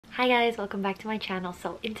Hi guys, welcome back to my channel.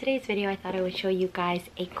 So in today's video I thought I would show you guys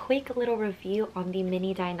a quick little review on the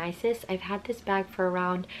mini Dionysus. I've had this bag for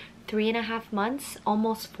around 3.5 months,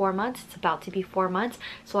 almost 4 months. It's about to be 4 months,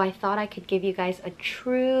 so I thought I could give you guys a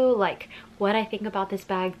true what I think about this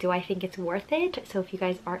bag. Do I think it's worth it? So if you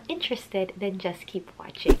guys are interested, then just keep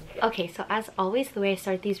watching. Okay, so as always, the way I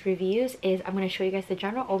start these reviews is I'm going to show you guys the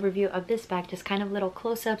general overview of this bag, just kind of little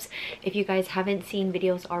close-ups if you guys haven't seen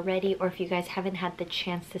videos already, or if you guys haven't had the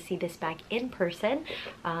chance to see this bag in person.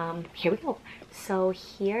 Here we go. So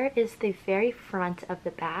here is the very front of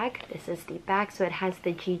the bag. This is the back, so it has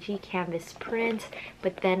the GG canvas print,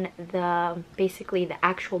 but then basically the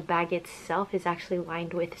actual bag itself is actually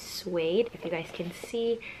lined with suede. If you guys can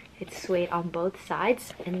see, it's suede on both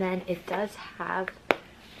sides, and then it does have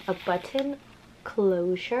a button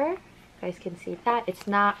closure. You guys can see that it's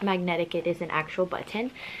not magnetic, it is an actual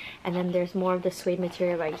button. And then there's more of the suede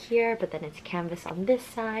material right here, but then it's canvas on this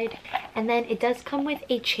side. And then it does come with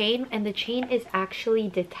a chain, and the chain is actually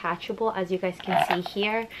detachable, as you guys can see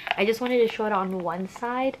here. I just wanted to show it on one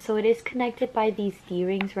side. So it is connected by these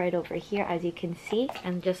D-rings right over here, as you can see.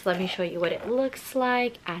 And just let me show you what it looks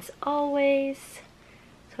like as always.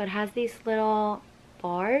 So it has these little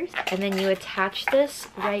bars, and then you attach this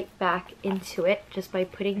right back into it just by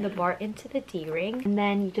putting the bar into the D-ring, and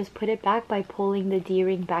then you just put it back by pulling the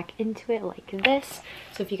D-ring back into it like this.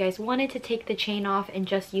 So if you guys wanted to take the chain off and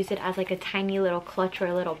just use it as like a tiny little clutch or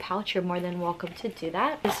a little pouch, you're more than welcome to do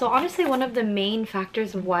that. So honestly, one of the main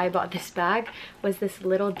factors of why I bought this bag was this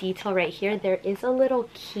little detail right here. There is a little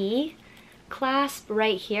key clasp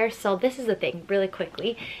right here. So this is the thing, really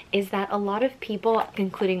quickly, is that a lot of people,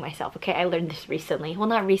 including myself, okay, I learned this recently, well,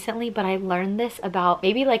 not recently, but I learned this about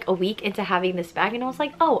maybe like a week into having this bag, and I was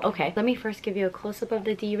like, oh, okay. Let me first give you a close-up of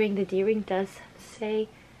the D-ring. The D-ring does say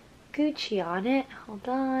Gucci on it. Hold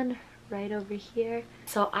on, right over here.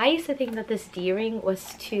 So I used to think that this D-ring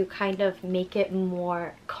was to kind of make it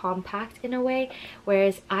more compact in a way,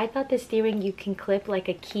 whereas I thought this D-ring you can clip like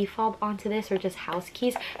a key fob onto this, or just house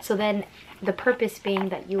keys, so then the purpose being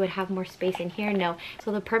that you would have more space in here. No,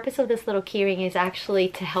 so the purpose of this little key ring is actually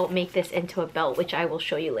to help make this into a belt, which I will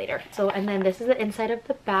show you later. So, and then this is the inside of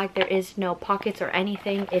the bag. There is no pockets or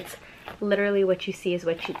anything. It's literally what you see is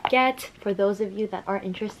what you get. For those of you that are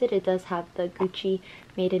interested, it does have the Gucci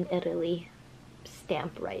Made in Italy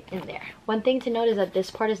stamp right in there. One thing to note is that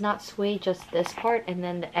this part is not suede, just this part, and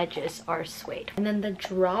then the edges are suede. And then the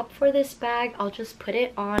drop for this bag, I'll just put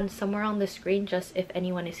it on somewhere on the screen, just if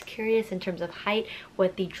anyone is curious in terms of height,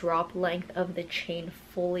 what the drop length of the chain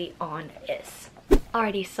fully on is.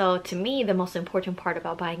 Alrighty, so to me, the most important part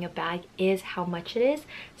about buying a bag is how much it is.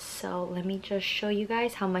 So let me just show you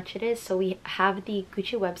guys how much it is. So we have the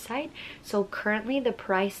Gucci website. So currently the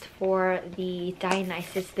price for the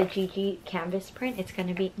Dionysus, the GG canvas print, it's going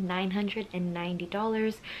to be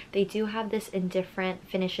 $990. They do have this in different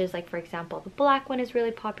finishes, like for example, the black one is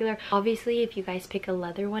really popular. Obviously, if you guys pick a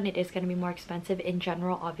leather one, it is going to be more expensive in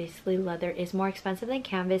general. Obviously, leather is more expensive than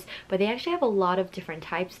canvas, but they actually have a lot of different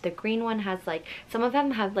types. The green one has like, some of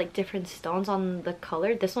them have like different stones on the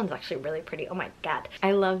color. This one's actually really pretty. Oh my god,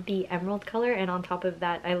 I love the emerald color, and on top of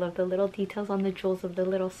that I love the little details on the jewels of the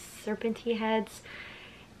little serpentine heads.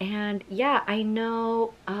 And yeah, I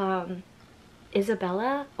know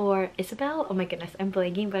Isabel, oh my goodness, I'm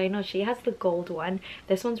blanking, but I know she has the gold one.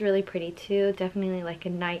 This one's really pretty too, definitely like a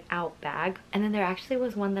night out bag. And then there actually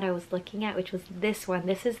was one that I was looking at, which was this one.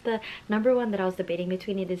 This is the number one that I was debating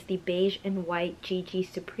between. It is the beige and white GG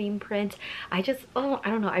Supreme print. I don't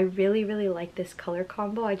know, I really like this color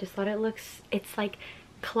combo. I just thought it's like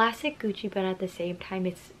classic Gucci, but at the same time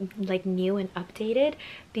it's like new and updated.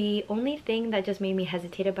 The only thing that just made me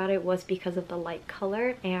hesitate about it was because of the light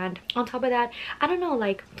color, and on top of that, I don't know,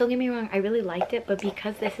 like, don't get me wrong, I really liked it, but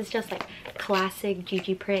because this is just like classic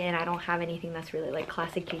GG print and I don't have anything that's really like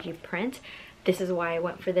classic GG print, this is why I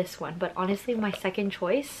went for this one. But honestly, my second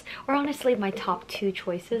choice, or honestly my top two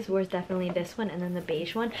choices, was definitely this one and then the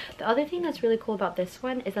beige one. The other thing that's really cool about this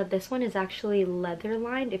one is that this one is actually leather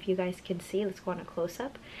lined. If you guys can see, let's go on a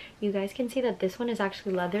close-up. You guys can see that this one is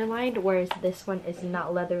actually leather lined, whereas this one is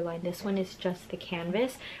not leather lined. This one is just the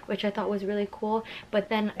canvas, which I thought was really cool. But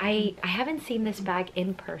then I haven't seen this bag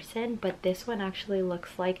in person, but this one actually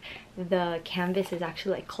looks like the canvas is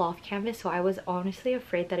actually like cloth canvas, so I was honestly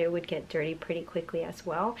afraid that it would get dirty pretty quickly as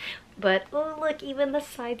well. But oh look, even the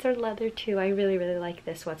sides are leather too. I really like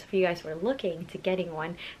this one. So if you guys were looking to getting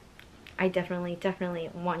one, I definitely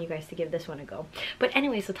want you guys to give this one a go. But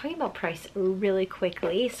anyway, so talking about price really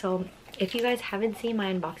quickly, so If you guys haven't seen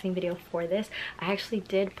my unboxing video for this, I actually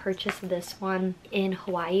did purchase this one in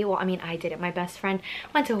Hawaii. Well, I mean, I did it. My best friend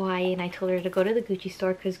went to Hawaii and I told her to go to the Gucci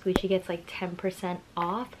store because Gucci gets like 10%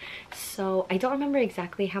 off. So I don't remember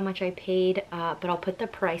exactly how much I paid, but I'll put the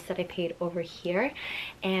price that I paid over here.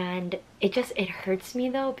 And it hurts me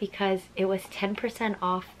though, because it was 10%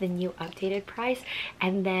 off the new updated price,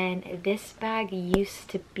 and then this bag used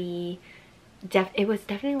to be it was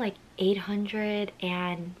definitely like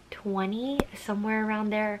 820, somewhere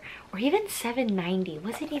around there, or even 790.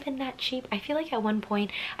 Was it even that cheap? I feel like at one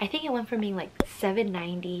point I think it went from being like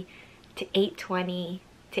 790 to 820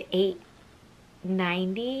 to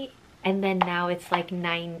 890, and then now it's like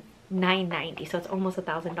 990, so it's almost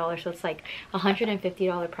 $1,000. So it's like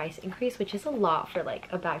 $150 price increase, which is a lot for like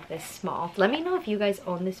a bag this small. Let me know if you guys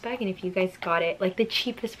own this bag and if you guys got it like the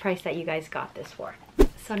cheapest price that you guys got this for.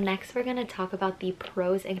 So next we're going to talk about the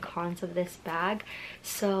pros and cons of this bag.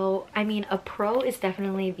 So I mean, a pro is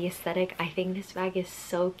definitely the aesthetic. I think this bag is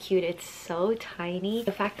so cute. It's so tiny.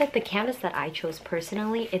 The fact that the canvas that I chose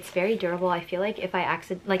personally, it's very durable. I feel like if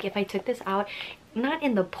I took this out, not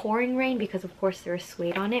in the pouring rain, because of course there's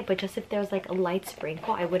suede on it, but just if there was like a light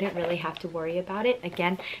sprinkle, I wouldn't really have to worry about it.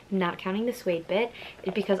 Again, not counting the suede bit,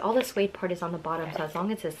 because all the suede part is on the bottom, so as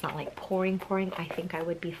long as it's not like pouring, I think I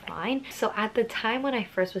would be fine. So at the time when I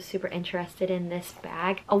first was super interested in this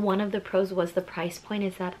bag, one of the pros was the price point,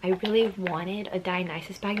 is that I really wanted a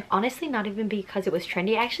Dionysus bag. Honestly, not even because it was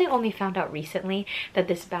trendy. I actually only found out recently that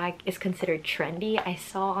this bag is considered trendy. I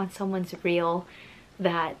saw on someone's reel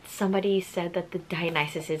that somebody said that the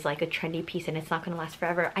Dionysus is like a trendy piece and it's not going to last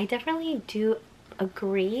forever. I definitely do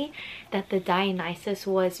agree that the Dionysus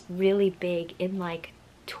was really big in like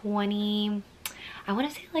I want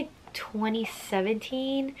to say like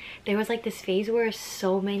 2017. There was like this phase where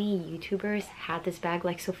so many YouTubers had this bag,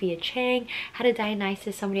 like Sophia Chang had a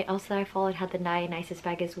Dionysus, somebody else that I followed had the Dionysus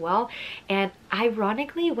bag as well. And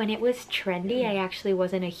ironically, when it was trendy, I actually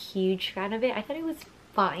wasn't a huge fan of it. I thought it was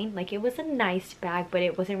fine, like it was a nice bag, but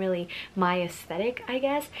it wasn't really my aesthetic, I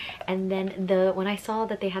guess. And then when I saw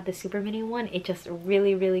that they had the super mini one, it just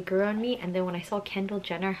really grew on me. And then when I saw Kendall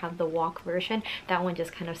Jenner have the walk version, that one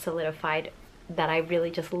just kind of solidified that I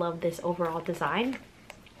really just love this overall design.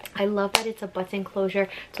 I love that it's a button closure,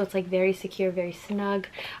 so it's like very secure, very snug.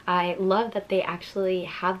 I love that they actually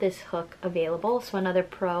have this hook available. So another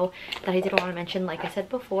pro that I did want to mention, like I said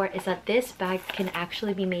before, is that this bag can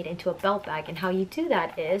actually be made into a belt bag. And how you do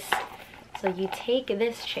that is, so you take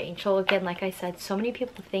this chain. So again, like I said, so many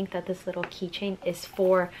people think that this little keychain is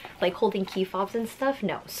for like holding key fobs and stuff.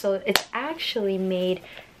 No, so it's actually made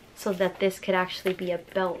so that this could actually be a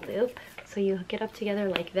belt loop. So you hook it up together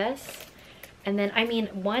like this. And then, I mean,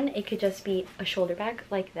 one, it could just be a shoulder bag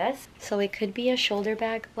like this. So it could be a shoulder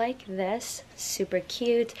bag like this, super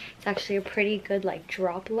cute. It's actually a pretty good like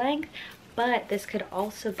drop length, but this could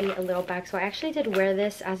also be a little bag. So I actually did wear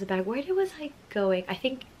this as a bag. Where was I going? I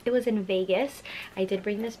think it was in Vegas. I did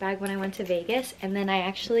bring this bag when I went to Vegas, and then I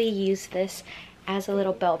actually used this as a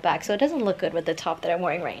little belt bag. So it doesn't look good with the top that I'm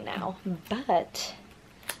wearing right now, but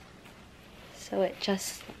so it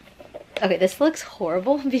just, okay, this looks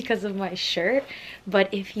horrible because of my shirt, but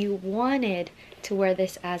if you wanted to wear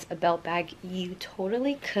this as a belt bag, you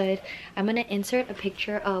totally could. I'm gonna insert a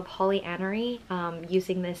picture of Holly Annery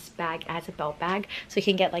using this bag as a belt bag so you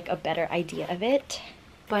can get like a better idea of it.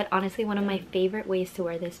 But honestly, one of my favorite ways to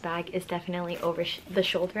wear this bag is definitely over the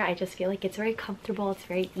shoulder. I just feel like it's very comfortable, it's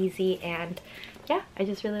very easy, and yeah, I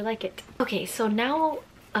just really like it. Okay, so now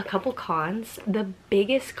a couple cons. The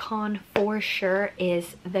biggest con for sure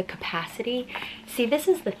is the capacity. See, this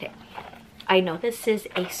is the thing. I know this is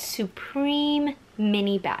a supreme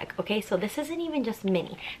mini bag, okay? So this isn't even just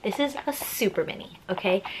mini. This is a super mini,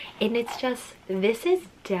 okay? And it's just, this is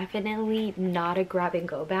definitely not a grab and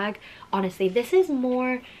go bag. Honestly, this is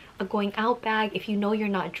more a going out bag if you know you're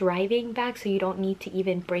not driving bag, so you don't need to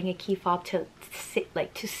even bring a key fob to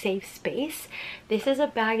save space. This is a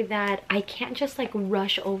bag that I can't just like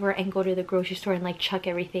rush over and go to the grocery store and like chuck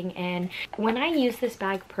everything in. When I use this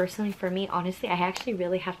bag personally, for me, honestly, I actually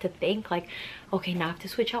really have to think like, okay, now I have to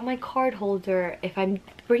switch out my card holder. If I'm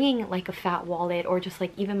bringing like a fat wallet or just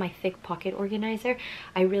like even my thick pocket organizer,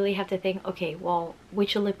 I really have to think, okay, well,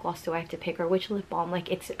 which lip gloss do I have to pick, or which lip balm?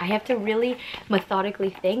 Like I have to really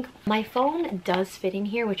methodically think. My phone does fit in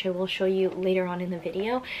here, which I will show you later on in the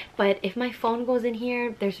video, but if my phone goes in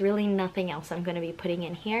here, there's really nothing else I'm going to be putting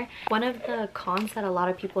in here. One of the cons that a lot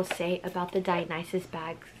of people say about the Dionysus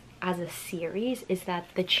bags as a series is that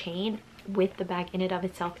the chain with the bag in and of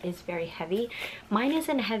itself is very heavy. Mine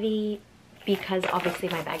isn't heavy because obviously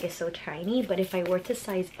my bag is so tiny. But if I were to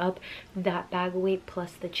size up that bag weight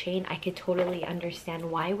plus the chain, I could totally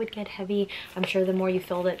understand why it would get heavy. I'm sure the more you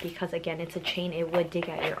filled it, because again it's a chain, it would dig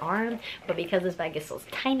at your arm, but because this bag is so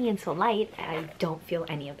tiny and so light, I don't feel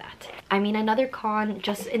any of that. I mean, another con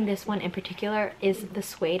just in this one in particular is the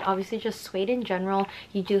suede. Obviously just suede in general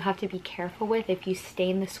you do have to be careful with. If you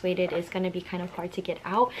stain the suede, it is going to be kind of hard to get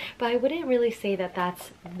out, but I wouldn't really say that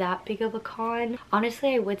that's that big of a con.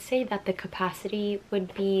 Honestly, I would say that the capacity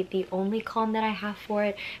would be the only con that I have for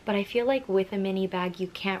it, but I feel like with a mini bag you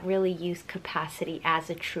can't really use capacity as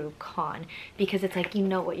a true con, because it's like you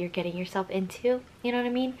know what you're getting yourself into, you know what I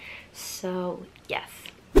mean? So yes.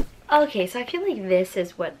 Okay, so I feel like this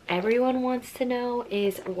is what everyone wants to know,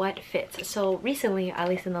 is what fits. So recently, at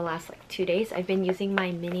least in the last like 2 days, I've been using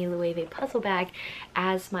my mini Loewe puzzle bag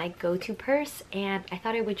as my go-to purse, and I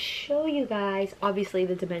thought I would show you guys. Obviously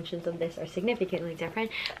the dimensions of this are significantly different,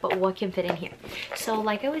 but what can fit in here. So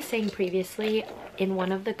like I was saying previously, in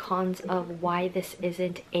one of the cons of why this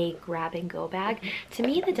isn't a grab and go bag, to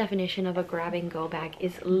me the definition of a grab and go bag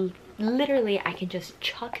is literally I can just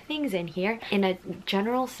chuck things in here. In a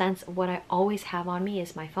general sense, what I always have on me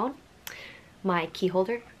is my phone, my key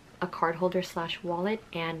holder, a card holder / wallet,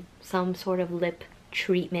 and some sort of lip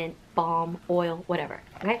treatment, balm, oil, whatever.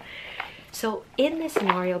 Okay, so in this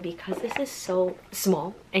scenario, because this is so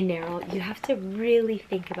small and narrow, you have to really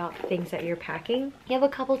think about the things that you're packing. You have a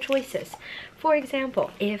couple choices. For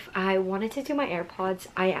example, if I wanted to do my AirPods,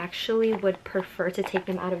 I actually would prefer to take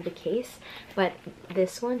them out of the case, but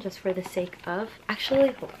this one, just for the sake of,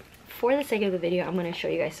 actually, for the sake of the video, I'm going to show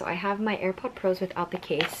you guys. So I have my AirPod Pros without the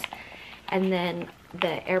case, and then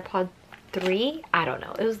the AirPod 3, I don't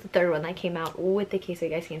know, it was the third one that came out with the case, so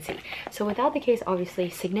you guys can see. So without the case, obviously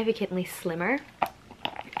significantly slimmer,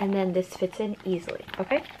 and then this fits in easily.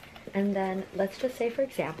 Okay, and then let's just say, for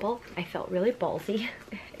example, I felt really ballsy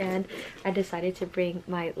and I decided to bring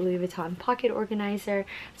my Louis Vuitton pocket organizer.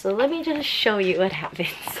 So let me just show you what happens.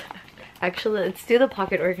 Actually, let's do the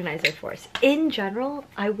pocket organizer first. In general,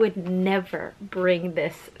 I would never bring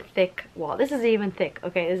this thick wallet. This isn't even thick,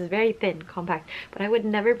 okay? This is very thin, compact. But I would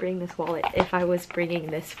never bring this wallet if I was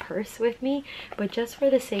bringing this purse with me. But just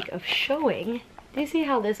for the sake of showing, do you see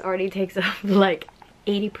how this already takes up like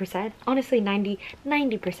 80%? Honestly,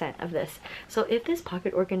 90% of this. So if this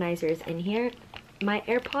pocket organizer is in here, my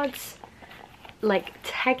AirPods, like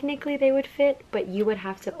technically they would fit, but you would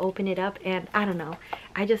have to open it up, and I don't know,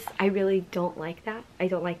 I really don't like that. I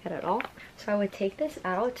don't like that at all. So I would take this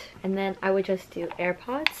out, and then I would just do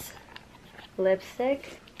AirPods,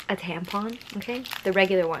 lipstick, a tampon, okay, the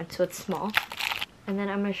regular one, so it's small, and then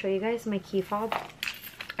I'm gonna show you guys my key fob.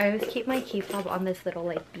 I always keep my key fob on this little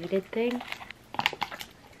like beaded thing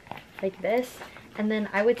like this. And then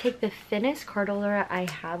I would take the thinnest card holder I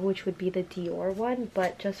have, which would be the Dior one,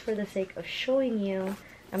 but just for the sake of showing you,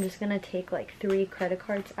 I'm just gonna take like 3 credit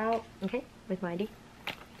cards out, okay, with my ID,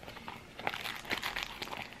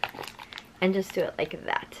 and just do it like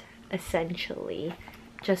that, essentially,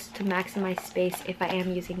 just to maximize space. If I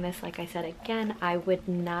am using this, like I said again, I would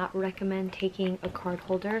not recommend taking a card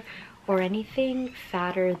holder or anything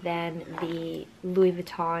fatter than the Louis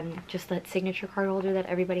Vuitton, just that signature card holder that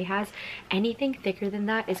everybody has. Anything thicker than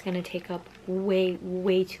that is going to take up way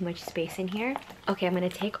too much space in here. Okay, I'm going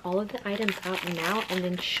to take all of the items out now and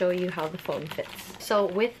then show you how the phone fits. So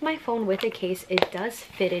with my phone with a case, it does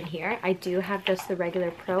fit in here. I do have just the regular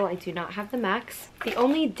Pro, I do not have the Max. The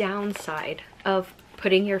only downside of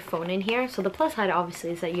putting your phone in here, so the plus side obviously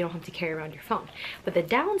is that you don't have to carry around your phone, but the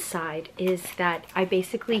downside is that I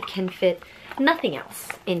basically can fit nothing else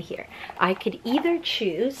in here. I could either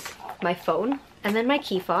choose my phone and then my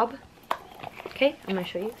key fob, okay, I'm gonna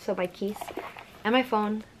show you, so my keys and my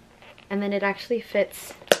phone, and then it actually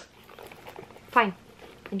fits fine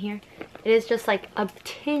in here. It is just like a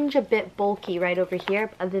tinge a bit bulky right over here,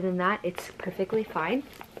 but other than that it's perfectly fine.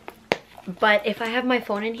 But if I have my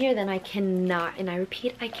phone in here, then I cannot, and I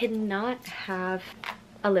repeat, I cannot have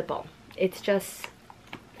a lip balm. It just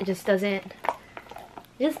doesn't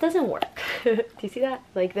work. Do you see that?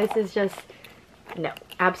 Like, this is just, no,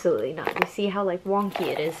 absolutely not. You see how like wonky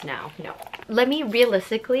it is now? No. Let me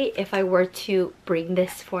realistically, if I were to bring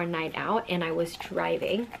this for a night out and I was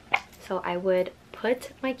driving, so I would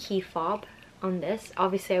put my key fob on this.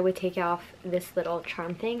 Obviously I would take off this little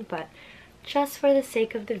charm thing, but just for the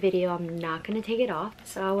sake of the video, I'm not going to take it off.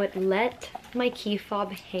 So I would let my key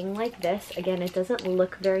fob hang like this. Again, it doesn't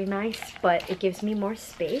look very nice, but it gives me more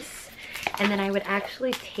space. And then I would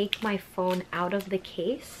actually take my phone out of the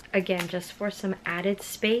case, again, just for some added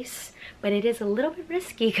space. But it is a little bit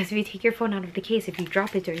risky because if you take your phone out of the case, if you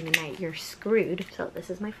drop it during the night, you're screwed. So this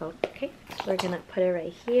is my phone, okay? So we're gonna put it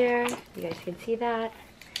right here. You guys can see that.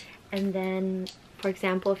 And then, for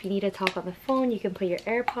example, if you need to talk on the phone, you can put your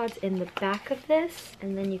AirPods in the back of this.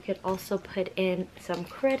 And then you could also put in some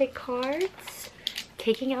credit cards.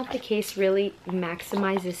 Taking out the case really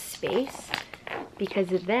maximizes space, because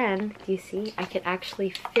then, do you see, I could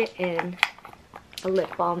actually fit in a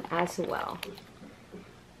lip balm as well.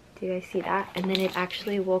 Do you guys see that? And then it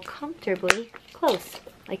actually will comfortably close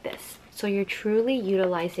like this. So you're truly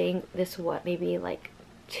utilizing this, what, maybe like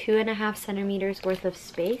 2.5 centimeters worth of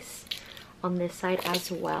space on this side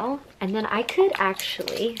as well. And then I could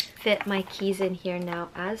actually fit my keys in here now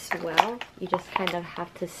as well. You just kind of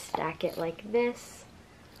have to stack it like this.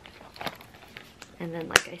 And then,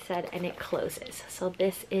 like I said, and it closes. So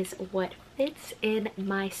this is what fits in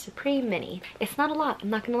my Supreme Mini. It's not a lot,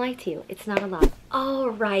 I'm not gonna lie to you, it's not a lot.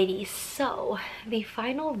 Alrighty, so the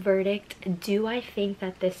final verdict, do I think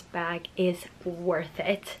that this bag is worth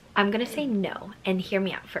it? I'm gonna say no, and hear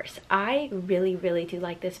me out first. I really, really do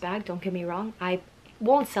like this bag, don't get me wrong. I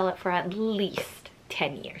won't sell it for at least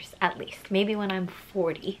 10 years, at least. Maybe when I'm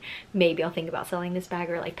 40, maybe I'll think about selling this bag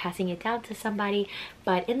or like passing it down to somebody,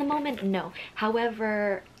 but in the moment, no.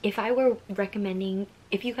 However, if I were recommending,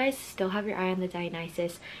 if you guys still have your eye on the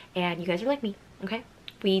Dionysus and you guys are like me, okay,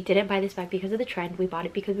 we didn't buy this bag because of the trend, we bought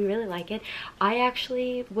it because we really like it, I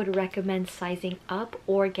actually would recommend sizing up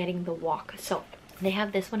or getting the walk. So they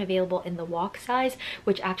have this one available in the walk size,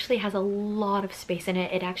 which actually has a lot of space in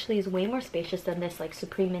it. It actually is way more spacious than this like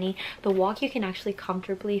Supreme Mini. The walk, you can actually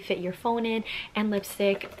comfortably fit your phone in and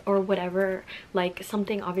lipstick or whatever, like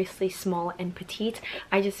something obviously small and petite.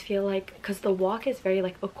 I just feel like, because the walk is very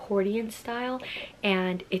like accordion style,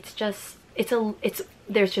 and it's just,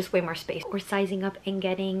 there's just way more space. We're sizing up and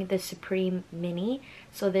getting the Supreme Mini.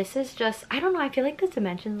 So this is just, I don't know, I feel like the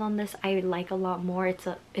dimensions on this I like a lot more.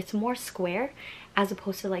 It's more square as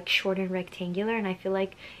opposed to like short and rectangular, and I feel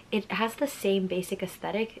like it has the same basic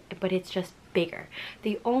aesthetic, but it's just bigger.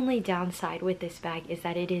 The only downside with this bag is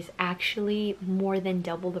that it is actually more than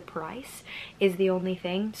double the price, is the only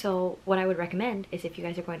thing. So what I would recommend is, if you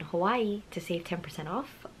guys are going to Hawaii, to save 10%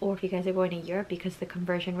 off, or if you guys are going to Europe, because the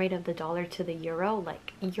conversion rate of the dollar to the euro,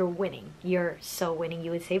 like, you're winning. You're so winning.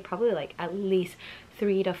 You would save probably like at least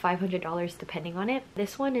 $300 to $500 depending on it.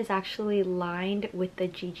 This one is actually lined with the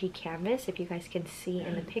GG canvas, if you guys can see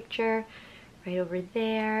in the picture right over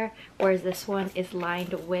there, whereas this one is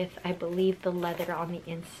lined with, I believe, the leather on the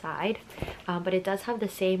inside, but it does have the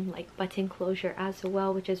same like button closure as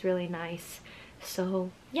well, which is really nice. So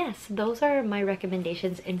yes, those are my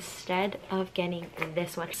recommendations instead of getting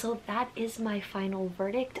this one. So that is my final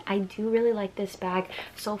verdict. I do really like this bag.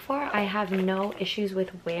 So far I have no issues with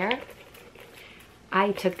wear.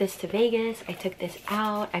 I took this to Vegas, I took this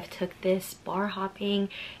out, I've took this bar hopping,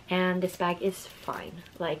 and this bag is fine.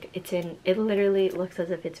 Like, it literally looks as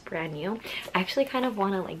if it's brand new. I actually kind of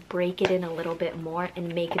want to like break it in a little bit more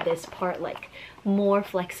and make this part like more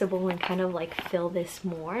flexible and kind of like fill this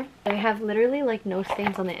more. I have literally like no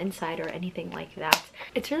stains on the inside or anything like that.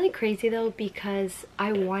 It's really crazy though, because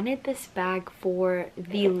I wanted this bag for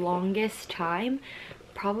the longest time,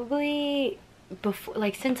 probably before,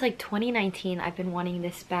 like since like 2019 I've been wanting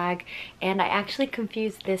this bag, and I actually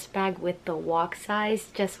confused this bag with the walk size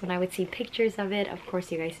just when I would see pictures of it. Of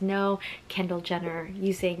course, you guys know Kendall Jenner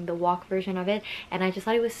using the walk version of it, and I just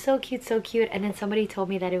thought it was so cute, and then somebody told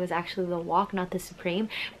me that it was actually the walk, not the Supreme.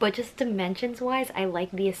 But just dimensions wise, I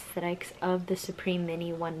like the aesthetics of the Supreme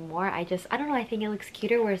Mini one more. I don't know, I think it looks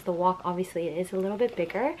cuter, whereas the walk, obviously it is a little bit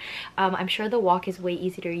bigger. I'm sure the walk is way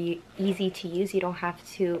easy to use. You don't have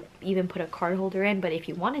to even put a card holder in, but if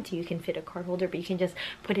you wanted to, you can fit a card holder, but you can just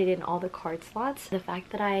put it in all the card slots. The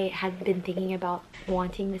fact that I had been thinking about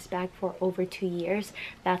wanting this bag for over 2 years,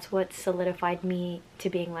 that's what solidified me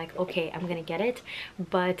to being like, okay, I'm gonna get it.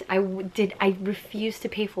 But I refused to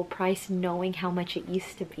pay full price knowing how much it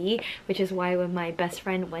used to be, which is why when my best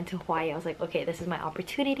friend went to Hawaii, I was like, okay, this is my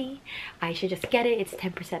opportunity, I should just get it. It's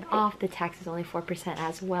 10% off, the tax is only 4%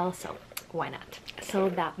 as well, so why not? So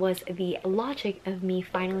that was the logic of me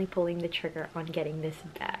finally pulling the trigger on getting this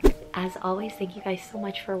bag. as always, thank you guys so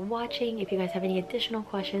much for watching. If you guys have any additional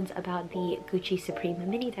questions about the Gucci Supreme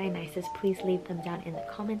Mini Dionysus, please leave them down in the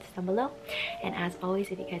comments down below. And as always,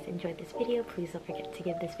 if you guys enjoyed this video, please don't forget to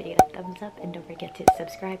give this video a thumbs up and don't forget to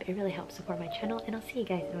subscribe. It really helps support my channel, and I'll see you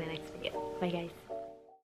guys in my next video. Bye guys.